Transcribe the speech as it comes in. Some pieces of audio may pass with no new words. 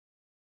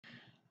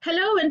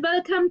Hello and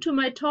welcome to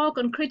my talk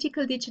on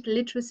critical digital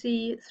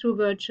literacy through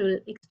virtual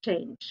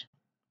exchange.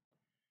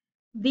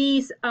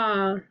 These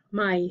are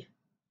my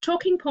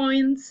talking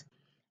points,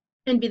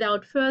 and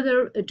without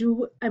further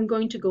ado, I'm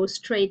going to go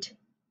straight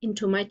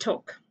into my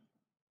talk.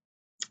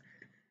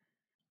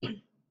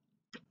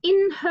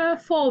 In her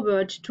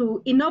foreword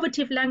to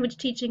Innovative Language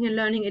Teaching and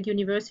Learning at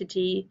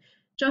University,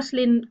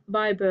 Jocelyn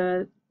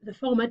Wyburd, the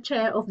former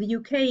chair of the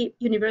UK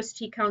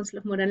University Council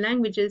of Modern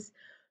Languages,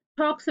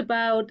 talks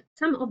about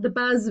some of the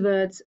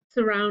buzzwords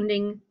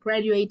surrounding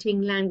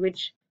graduating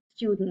language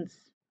students.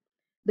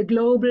 The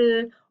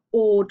global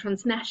or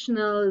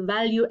transnational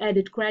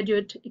value-added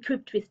graduate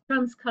equipped with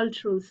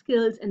transcultural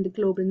skills and a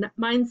global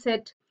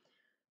mindset,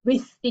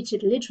 with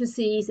digital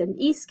literacies and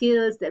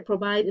e-skills that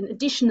provide an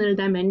additional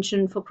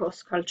dimension for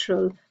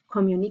cross-cultural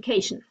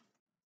communication.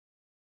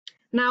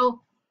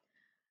 Now,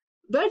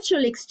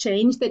 virtual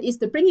exchange, that is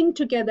the bringing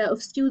together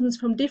of students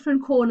from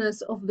different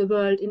corners of the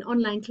world in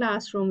online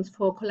classrooms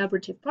for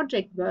collaborative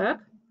project work,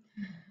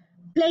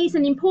 plays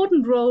an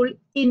important role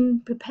in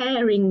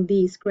preparing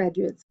these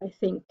graduates, I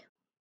think.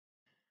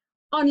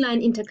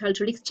 Online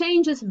intercultural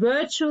exchanges,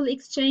 virtual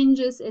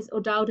exchanges, as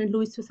O'Dowd and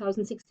Lewis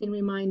 2016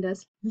 remind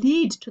us,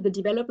 lead to the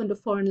development of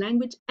foreign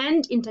language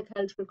and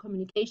intercultural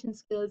communication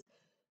skills,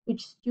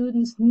 which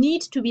students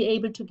need to be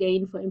able to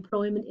gain for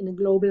employment in a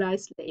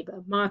globalized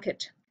labor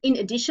market. In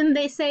addition,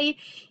 they say,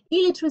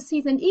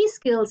 illiteracies and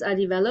e-skills are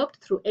developed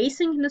through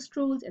asynchronous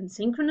tools and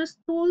synchronous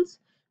tools,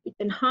 which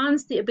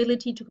enhance the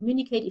ability to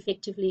communicate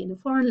effectively in a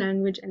foreign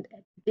language and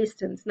at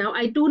distance. Now,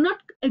 I do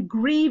not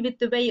agree with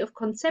the way of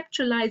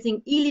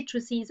conceptualizing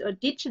illiteracies or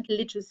digital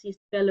literacies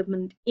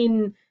development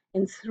in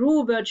and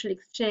through virtual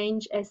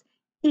exchange as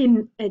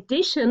in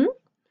addition.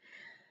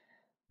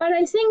 But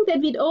I think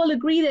that we'd all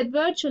agree that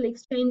virtual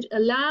exchange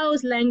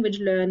allows language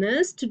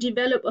learners to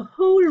develop a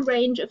whole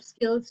range of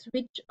skills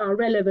which are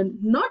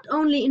relevant not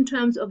only in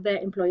terms of their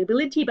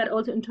employability, but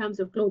also in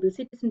terms of global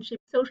citizenship,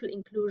 social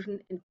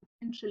inclusion, and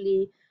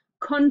potentially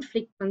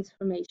conflict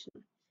transformation,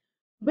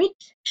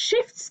 which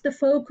shifts the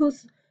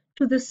focus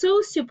to the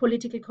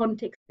socio-political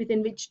context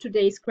within which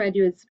today's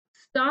graduates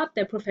start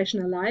their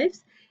professional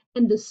lives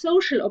and the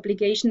social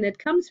obligation that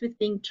comes with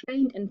being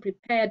trained and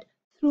prepared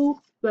through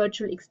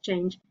virtual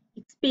exchange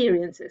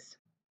experiences.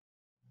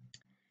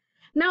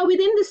 Now,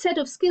 within the set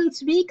of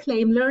skills we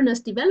claim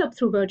learners develop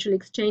through virtual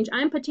exchange,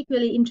 I'm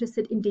particularly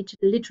interested in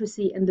digital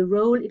literacy and the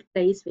role it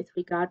plays with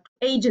regard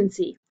to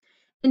agency.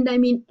 And I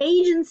mean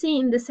agency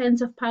in the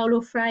sense of Paulo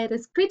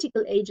Freire's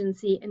critical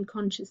agency and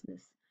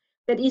consciousness.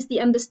 That is the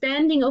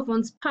understanding of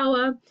one's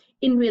power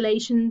in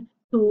relation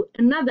to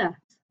another's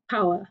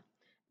power,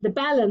 the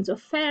balance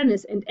of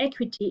fairness and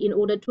equity in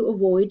order to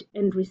avoid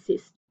and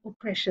resist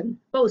oppression,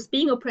 both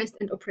being oppressed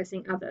and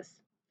oppressing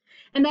others.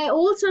 And I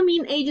also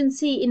mean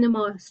agency in a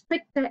more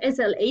stricter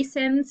SLA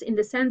sense, in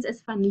the sense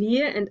as Van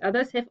Leer and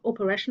others have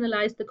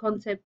operationalized the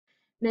concept,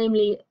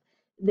 namely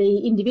the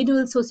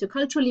individual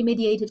socioculturally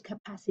mediated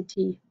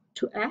capacity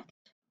to act,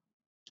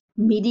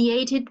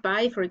 mediated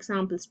by, for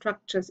example,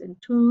 structures and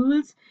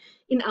tools.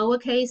 In our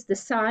case, the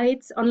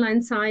sites,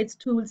 online sites,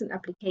 tools, and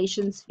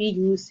applications we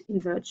use in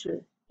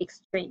virtual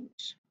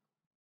exchange.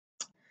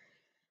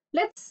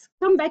 Let's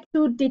come back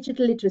to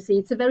digital literacy.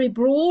 It's a very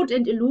broad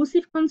and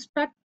elusive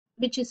construct,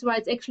 which is why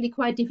it's actually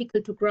quite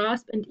difficult to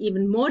grasp and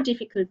even more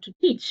difficult to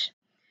teach.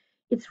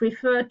 It's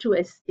referred to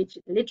as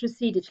digital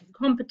literacy, digital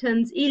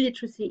competence,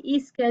 e-literacy,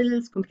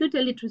 e-skills,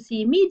 computer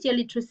literacy, media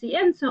literacy,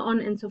 and so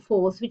on and so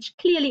forth, which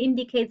clearly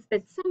indicates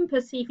that some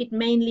perceive it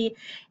mainly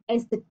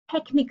as the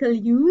technical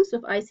use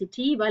of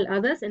ICT, while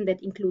others, and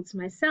that includes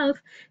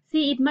myself,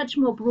 see it much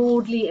more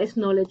broadly as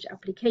knowledge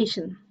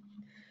application.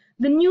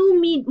 The new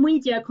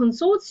media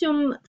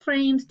consortium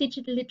frames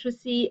digital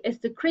literacy as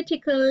the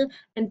critical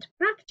and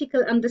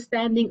practical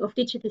understanding of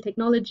digital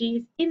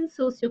technologies in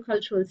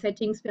sociocultural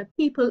settings where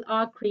people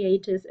are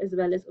creators as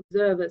well as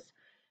observers.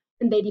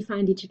 And they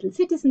define digital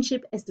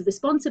citizenship as the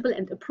responsible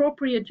and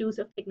appropriate use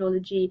of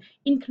technology,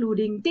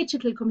 including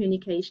digital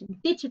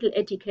communication, digital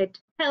etiquette,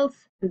 health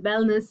and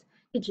wellness,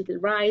 digital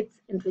rights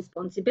and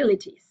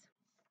responsibilities.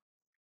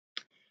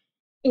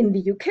 In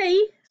the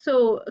UK,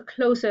 so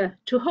closer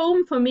to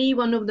home for me,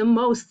 one of the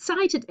most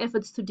cited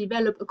efforts to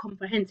develop a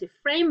comprehensive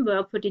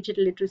framework for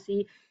digital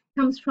literacy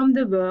comes from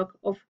the work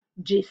of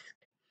JISC.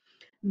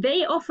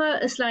 They offer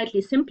a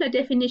slightly simpler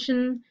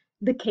definition,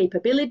 the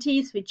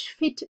capabilities which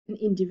fit an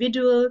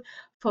individual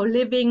for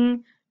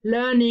living,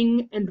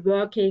 learning, and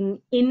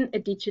working in a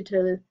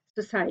digital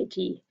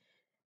society.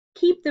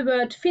 Keep the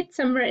word fit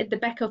somewhere at the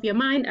back of your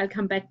mind. I'll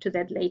come back to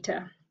that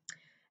later.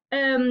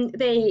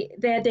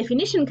 Their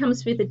definition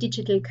comes with a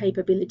digital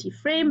capability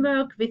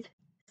framework with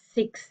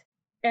 6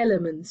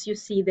 elements. You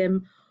see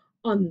them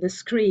on the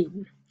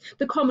screen.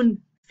 The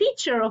common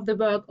feature of the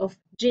work of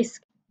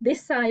JISC,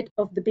 this side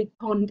of the big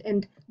pond,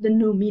 and the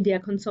new media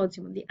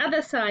consortium on the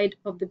other side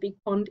of the big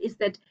pond, is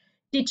that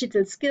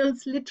digital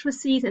skills,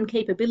 literacies, and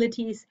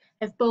capabilities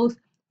have both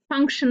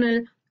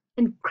functional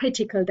and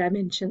critical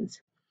dimensions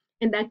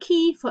and are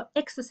key for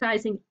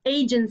exercising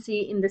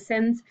agency in the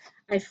sense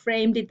I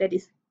framed it, that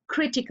is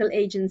critical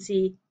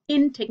agency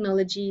in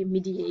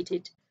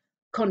technology-mediated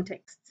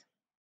contexts.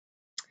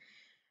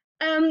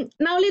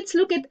 Now let's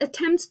look at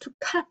attempts to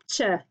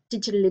capture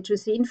digital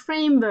literacy in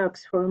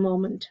frameworks for a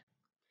moment.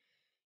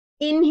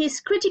 In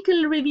his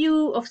critical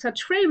review of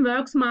such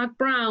frameworks, Mark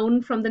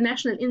Brown from the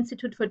National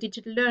Institute for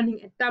Digital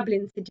Learning at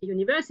Dublin City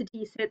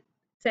University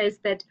says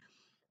that,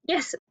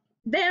 yes,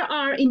 there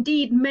are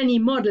indeed many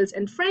models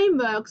and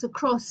frameworks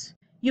across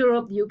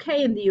Europe, the UK,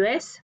 and the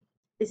US.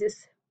 This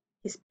is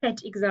his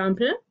pet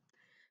example.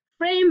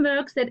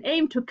 Frameworks that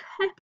aim to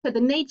capture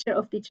the nature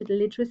of digital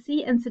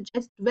literacy and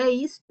suggest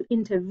ways to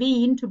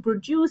intervene to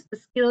produce the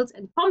skills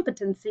and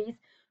competencies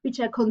which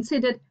are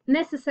considered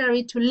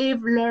necessary to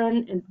live,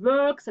 learn, and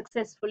work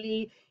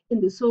successfully in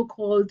the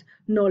so-called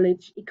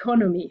knowledge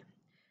economy.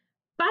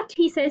 But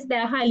he says they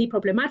are highly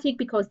problematic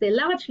because they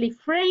largely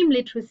frame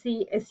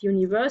literacy as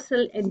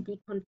universal and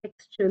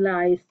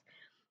decontextualized,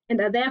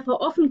 and are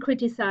therefore often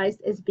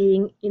criticized as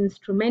being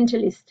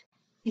instrumentalist,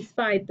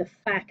 despite the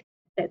fact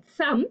that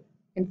some,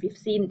 and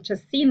we've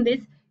just seen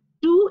this,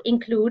 do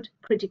include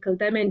critical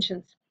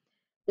dimensions.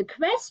 The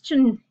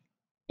question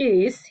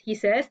is, he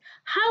says,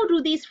 how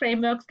do these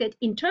frameworks get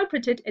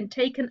interpreted and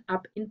taken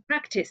up in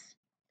practice?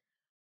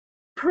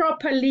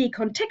 Properly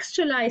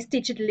contextualized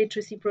digital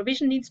literacy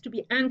provision needs to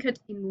be anchored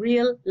in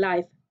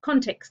real-life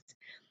contexts.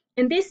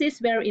 And this is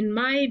where, in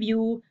my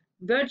view,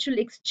 virtual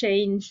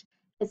exchange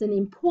has an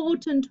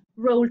important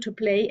role to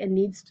play and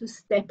needs to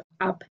step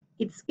up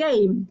its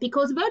game,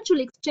 because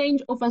virtual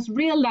exchange offers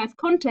real-life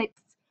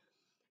contexts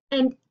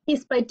and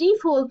is by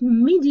default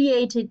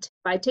mediated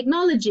by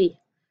technology.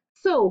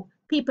 So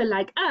people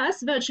like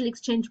us, virtual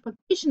exchange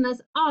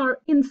practitioners, are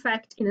in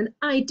fact in an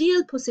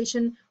ideal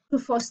position to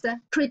foster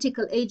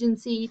critical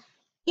agency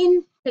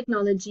in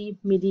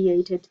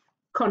technology-mediated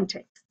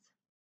contexts.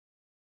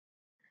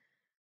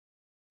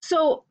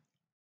 So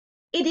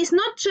it is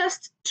not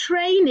just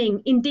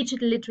training in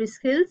digital literacy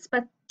skills,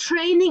 but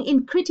training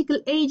in critical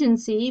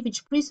agency,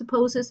 which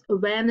presupposes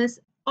awareness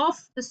of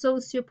the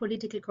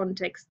socio-political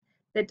context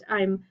that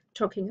I'm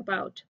talking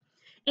about.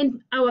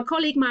 And our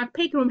colleague Mark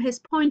Pegram has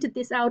pointed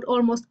this out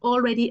almost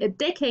already a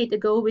decade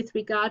ago with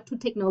regard to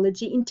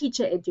technology in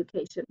teacher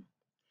education.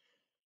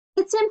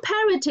 It's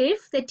imperative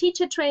that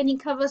teacher training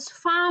covers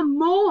far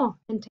more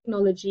than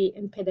technology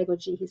and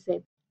pedagogy, he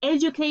said.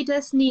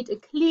 Educators need a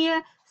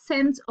clear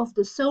sense of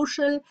the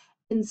social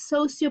and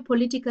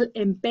socio-political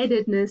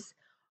embeddedness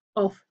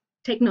of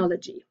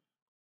technology.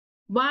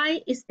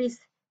 Why is this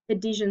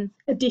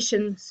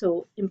addition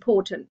so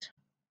important?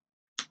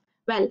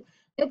 Well,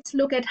 let's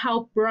look at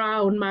how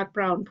Mark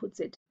Brown puts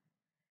it.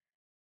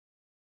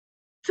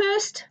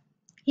 First,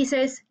 he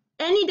says,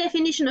 any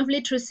definition of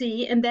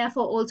literacy, and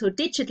therefore also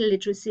digital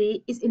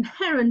literacy, is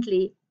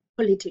inherently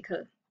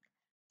political.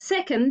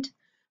 Second,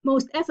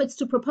 most efforts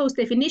to propose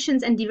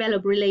definitions and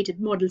develop related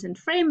models and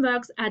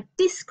frameworks are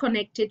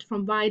disconnected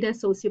from wider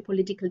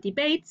socio-political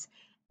debates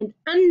and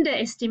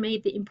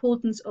underestimate the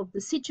importance of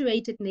the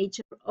situated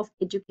nature of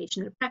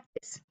educational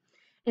practice.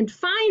 And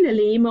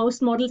finally,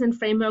 most models and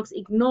frameworks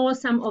ignore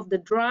some of the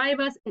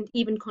drivers and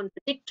even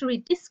contradictory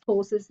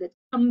discourses that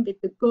come with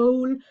the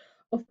goal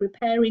of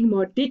preparing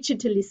more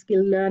digitally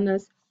skilled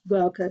learners,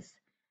 workers,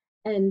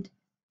 and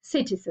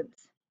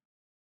citizens.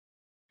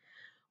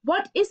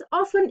 What is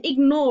often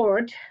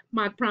ignored,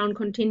 Mark Brown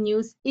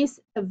continues, is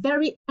a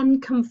very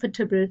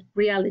uncomfortable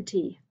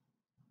reality.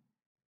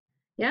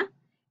 Yeah?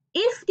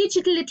 If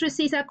digital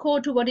literacies are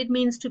core to what it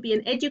means to be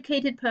an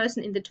educated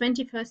person in the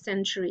 21st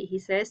century, he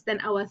says, then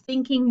our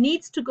thinking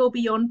needs to go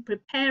beyond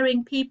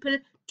preparing people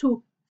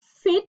to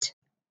fit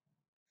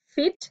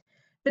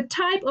the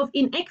type of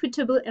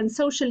inequitable and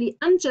socially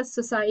unjust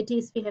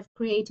societies we have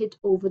created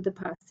over the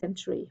past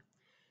century.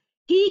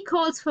 He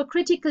calls for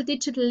critical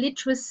digital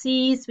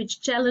literacies which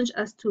challenge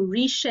us to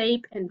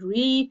reshape and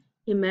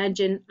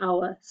reimagine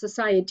our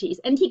societies.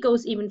 And he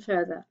goes even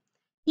further.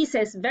 He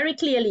says very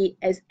clearly,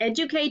 as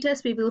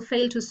educators, we will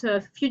fail to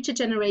serve future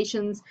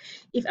generations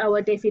if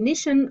our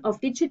definition of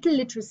digital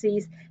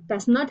literacies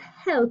does not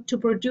help to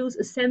produce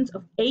a sense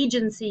of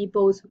agency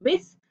both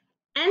with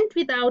and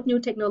without new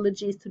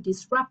technologies to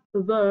disrupt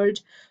the world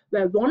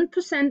where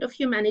 1% of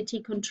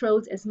humanity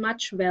controls as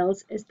much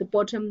wealth as the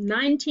bottom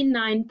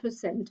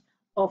 99%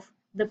 of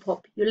the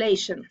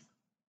population.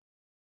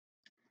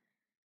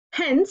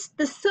 Hence,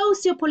 the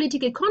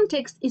socio-political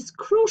context is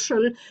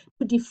crucial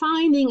to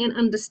defining and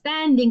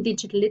understanding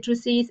digital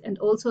literacies and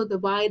also the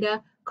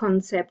wider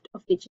concept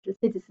of digital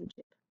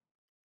citizenship.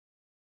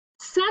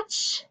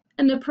 Such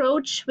an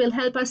approach will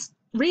help us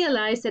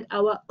realize that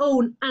our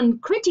own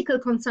uncritical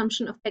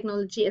consumption of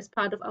technology as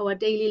part of our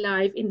daily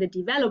life in the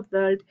developed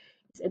world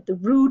is at the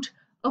root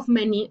of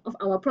many of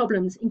our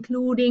problems,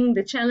 including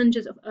the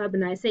challenges of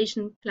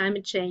urbanization,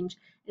 climate change,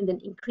 and an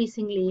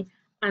increasingly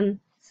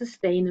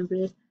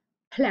unsustainable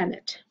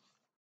planet.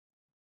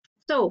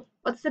 So,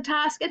 what's the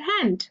task at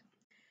hand?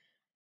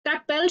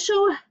 Doug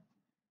Belshaw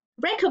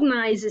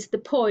recognizes the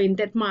point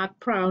that Mark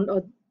Brown,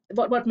 or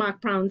what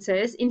Mark Brown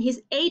says, in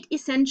his 8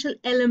 essential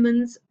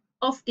elements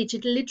of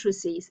digital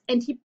literacies,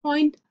 and he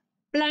points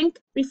blank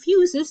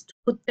refuses to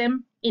put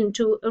them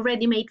into a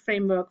ready-made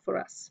framework for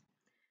us.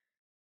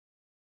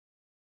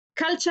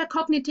 Culture,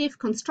 cognitive,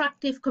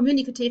 constructive,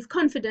 communicative,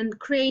 confident,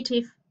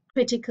 creative,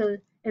 critical,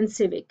 and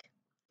civic.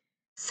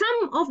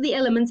 Some of the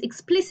elements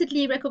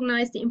explicitly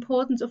recognize the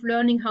importance of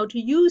learning how to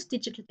use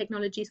digital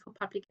technologies for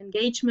public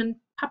engagement,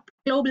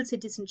 global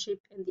citizenship,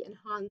 and the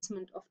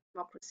enhancement of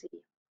democracy.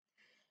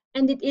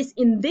 And it is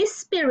in this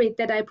spirit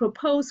that I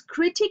propose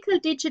critical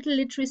digital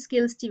literacy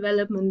skills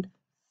development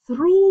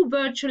through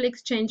virtual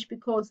exchange,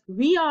 because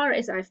we are,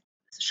 as I've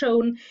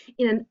shown,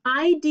 in an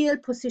ideal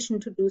position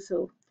to do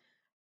so.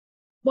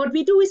 What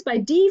we do is by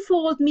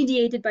default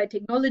mediated by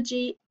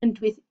technology, and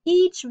with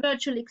each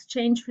virtual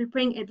exchange, we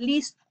bring at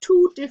least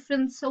two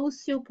different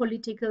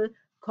socio-political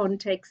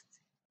contexts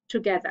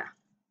together.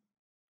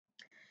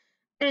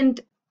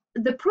 And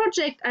the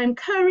project I'm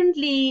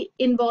currently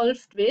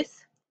involved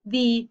with,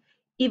 the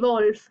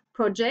EVOLVE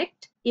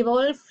project,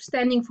 EVOLVE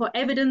standing for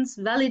Evidence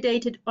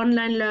Validated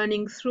Online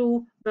Learning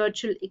Through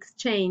Virtual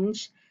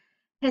Exchange,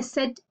 has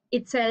set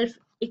itself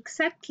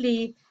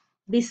exactly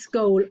this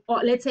goal,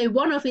 or let's say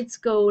one of its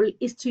goals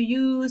is to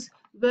use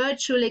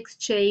virtual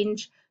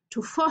exchange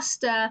to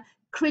foster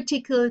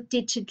critical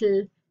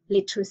digital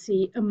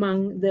literacy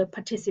among the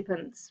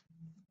participants.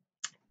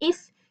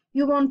 If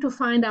you want to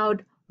find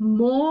out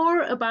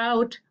more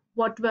about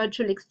what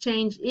virtual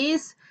exchange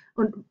is,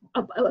 and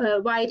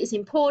why it is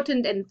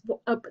important, and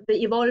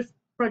the EVOLVE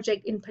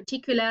project in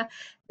particular,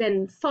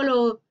 then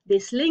follow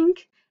this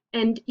link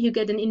and you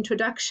get an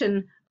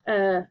introduction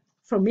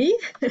from me.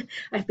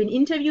 I've been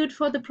interviewed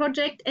for the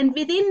project, and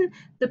within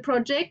the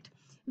project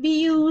we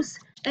use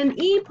an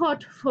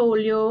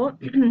e-portfolio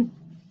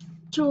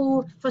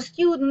for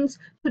students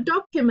to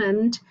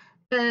document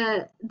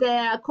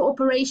their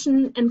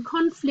cooperation and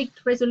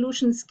conflict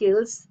resolution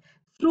skills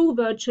through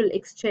virtual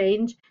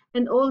exchange,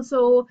 and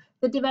also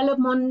the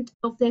development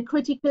of their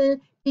critical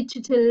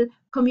digital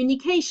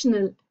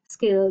communication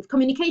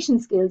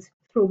skills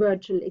through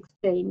virtual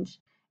exchange.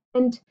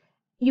 And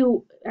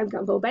I'm going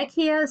to go back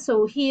here.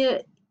 So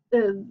here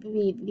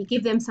we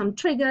give them some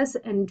triggers,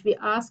 and we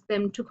ask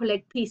them to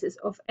collect pieces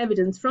of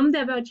evidence from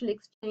their virtual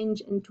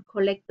exchange and to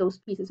collect those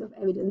pieces of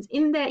evidence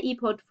in their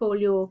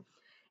e-portfolio.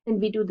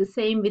 And we do the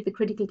same with the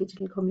critical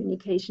digital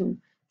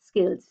communication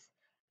skills.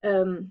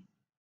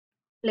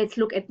 Let's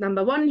look at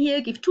number one here.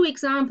 Give two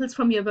examples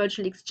from your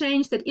virtual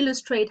exchange that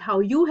illustrate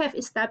how you have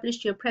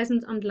established your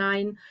presence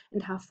online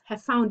and have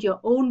found your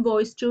own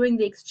voice during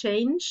the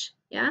exchange.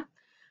 Yeah.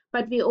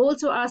 But we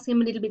also ask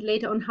them a little bit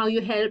later on how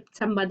you helped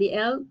somebody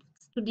else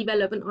to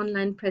develop an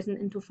online presence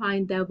and to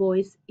find their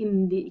voice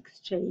in the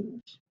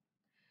exchange.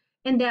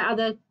 And there are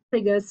other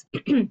triggers.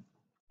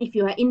 If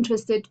you are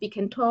interested, we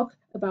can talk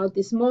about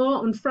this more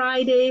on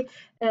Friday,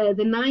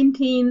 the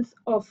 19th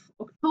of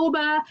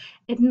October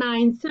at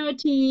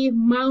 9:30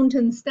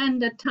 Mountain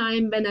Standard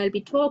Time, when I'll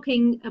be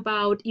talking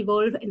about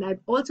EVOLVE, and I'll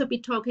also be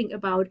talking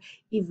about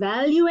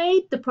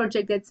Evaluate, the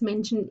project that's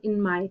mentioned in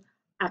my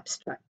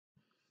abstract.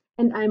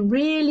 And I'm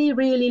really,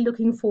 really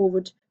looking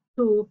forward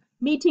to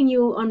meeting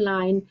you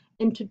online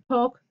and to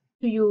talk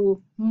to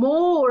you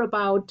more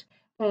about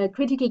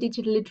critical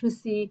digital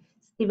literacy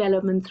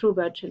development through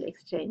virtual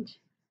exchange.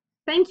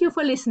 Thank you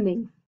for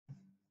listening.